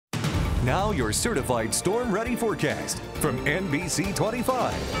Now your certified storm-ready forecast from NBC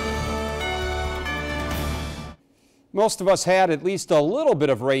 25. Most of us had at least a little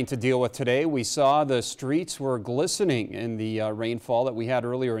bit of rain to deal with today. We saw the streets were glistening in the rainfall that we had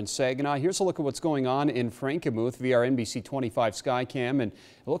earlier in Saginaw. Here's a look at what's going on in Frankenmuth via our NBC 25 Skycam, and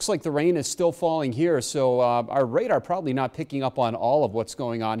it looks like the rain is still falling here, so our radar probably not picking up on all of what's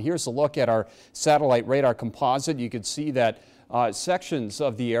going on. Here's a look at our satellite radar composite. You can see that sections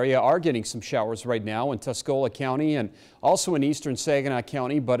of the area are getting some showers right now in Tuscola County and also in eastern Saginaw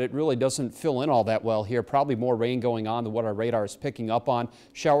County, but it really doesn't fill in all that well here. Probably more rain going on than what our radar is picking up on.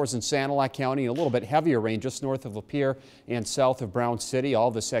 Showers in Sanilac County, a little bit heavier rain just north of Lapeer and south of Brown City.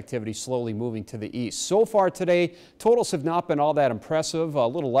 All this activity slowly moving to the east. So far today, totals have not been all that impressive, a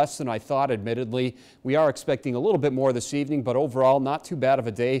little less than I thought, admittedly. We are expecting a little bit more this evening, but overall not too bad of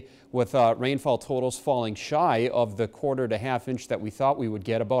a day with rainfall totals falling shy of the 1/4 to 1/2 inch that we thought we would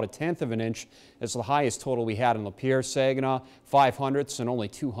get. About 1/10 of an inch is the highest total we had in Lapeer, Saginaw, 5/100ths, and only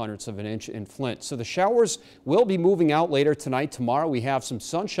 2/100ths of an inch in Flint. So the showers will be moving out later tonight. Tomorrow we have some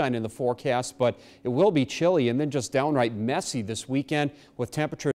sunshine in the forecast, but it will be chilly and then just downright messy this weekend with temperatures